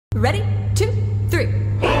Ready, 2, 3.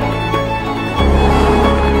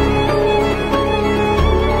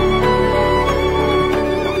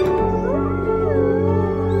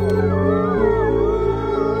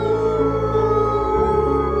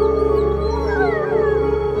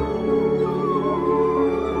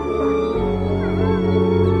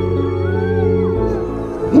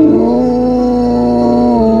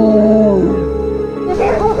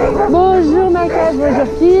 Bonjour Macaque, bonjour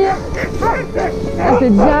Kir. Ah,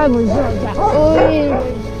 c'est bien, bonjour. Oui.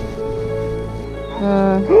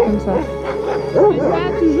 Comme ça. C'est pas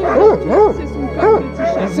toujours c'est son col de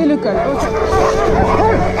t-shirt. C'est le col.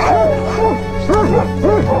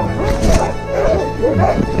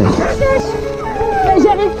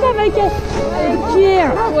 J'arrive pas avec Kir.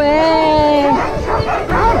 Ouais.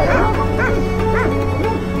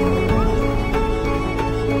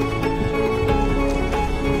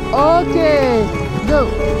 Ok, go.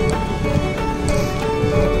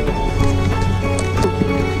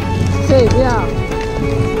 C'est bien.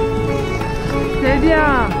 C'est bien.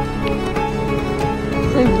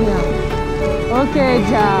 C'est bien. Ok,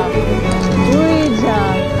 Jab. Oui,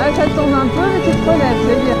 Jab. Ah, ça tombe un peu, mais tu te relèves,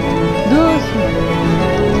 c'est bien. Doucement.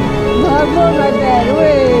 Bravo, ma belle,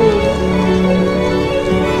 oui.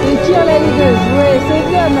 Et Kir la leaduse, oui, c'est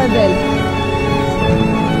bien, ma belle.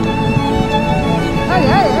 Allez,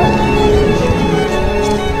 allez, allez.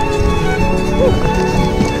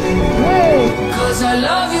 Hey. 'Cause I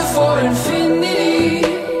love you for infinity.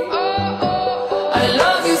 I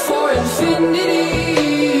love you for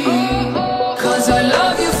infinity. 'Cause I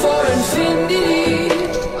love you for infinity.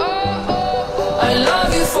 I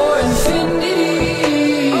love you for infinity.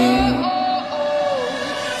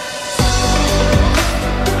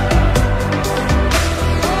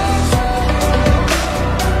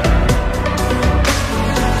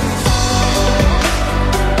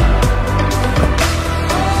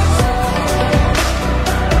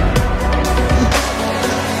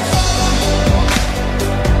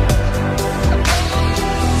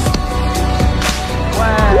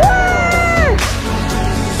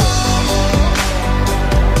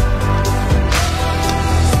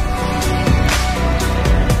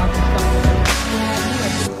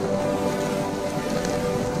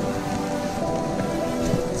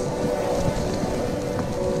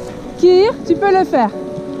 Kir, tu peux le faire.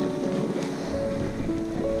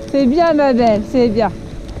 C'est bien, ma belle, c'est bien.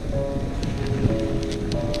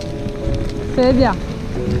 C'est bien.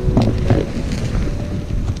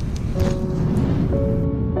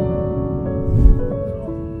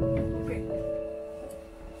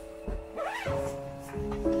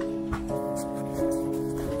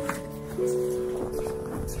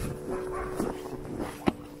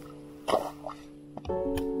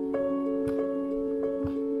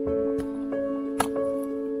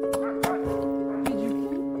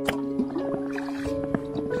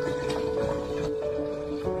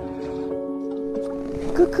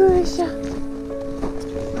 Coucou mes chiens.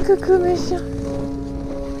 Coucou mes chiens.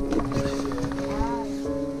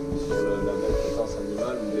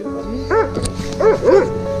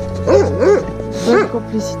 Bonne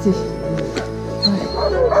complicité.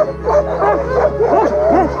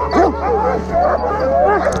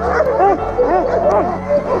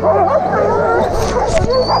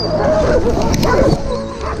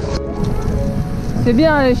 C'est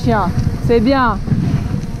bien les chiens, c'est bien.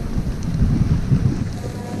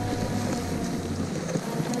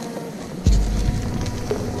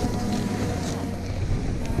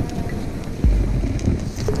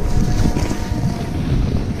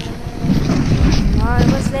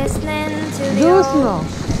 Doucement.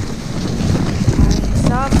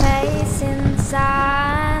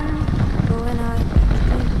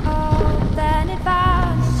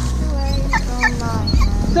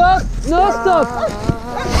 Stop! No, stop!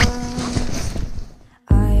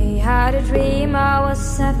 I had a dream I was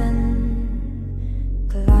 7,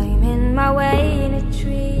 climbing my way in a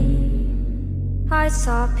tree. I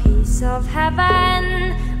saw a piece of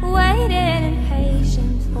heaven waiting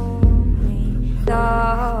impatient for me.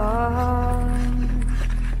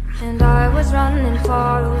 And I was running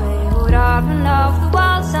far away. Would I run off the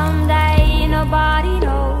world someday? Nobody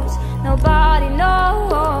knows, nobody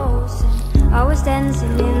knows. And I was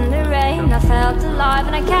dancing in the rain. I felt alive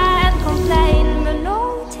and I can't complain. But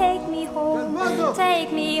no, take me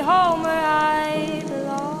home where I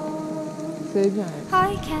belong. C'est bien.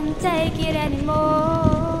 I can't take it anymore.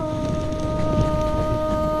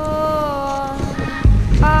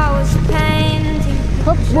 I was painting.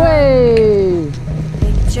 Hop, way!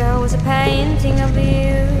 Picture was a painting of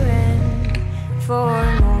you, and for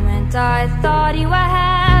a moment I thought you were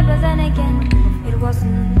here, but then again it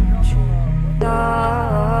wasn't true.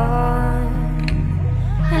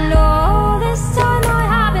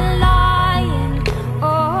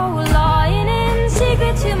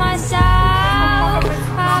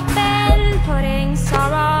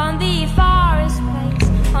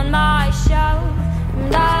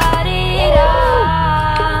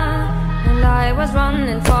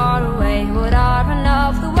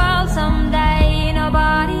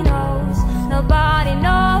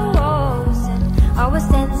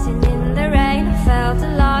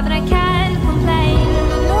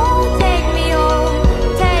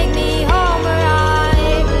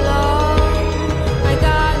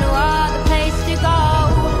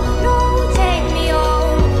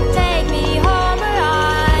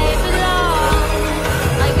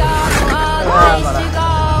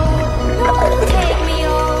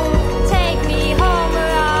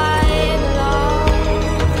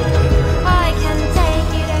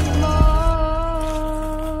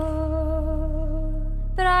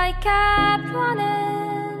 I kept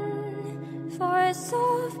running for a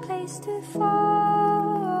soft place to fall.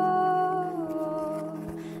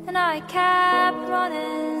 And I kept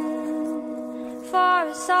running for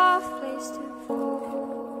a soft place to fall.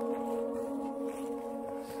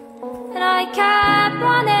 And I kept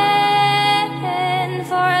running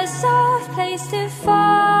for a soft place to fall.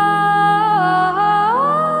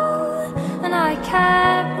 And I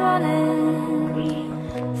kept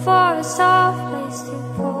running for a soft place to fall.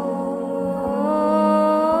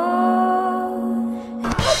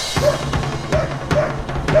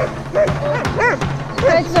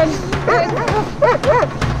 Petson,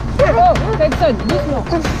 oh, Petson, doucement.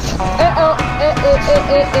 Oh,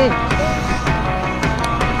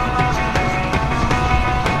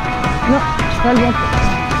 non, pas le bon.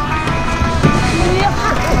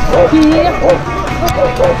 Pire.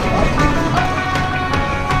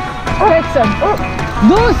 Petson,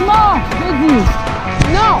 doucement, je dis.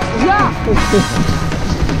 Non, là.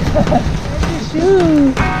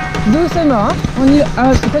 Doucement, hein. On y va.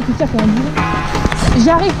 Ah, je sais pas tu tires quand même.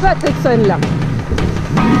 J'arrive pas à Petson là.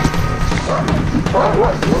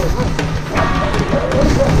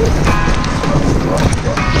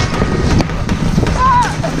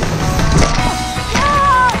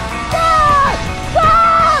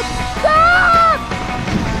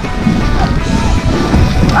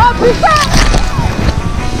 Oh putain!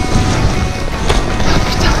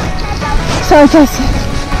 Ça a cassé.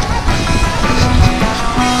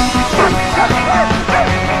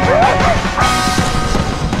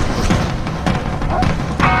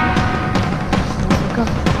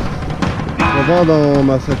 On va voir dans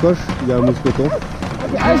ma sacoche, il y a un mousqueton.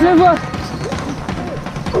 Ah, je le vois.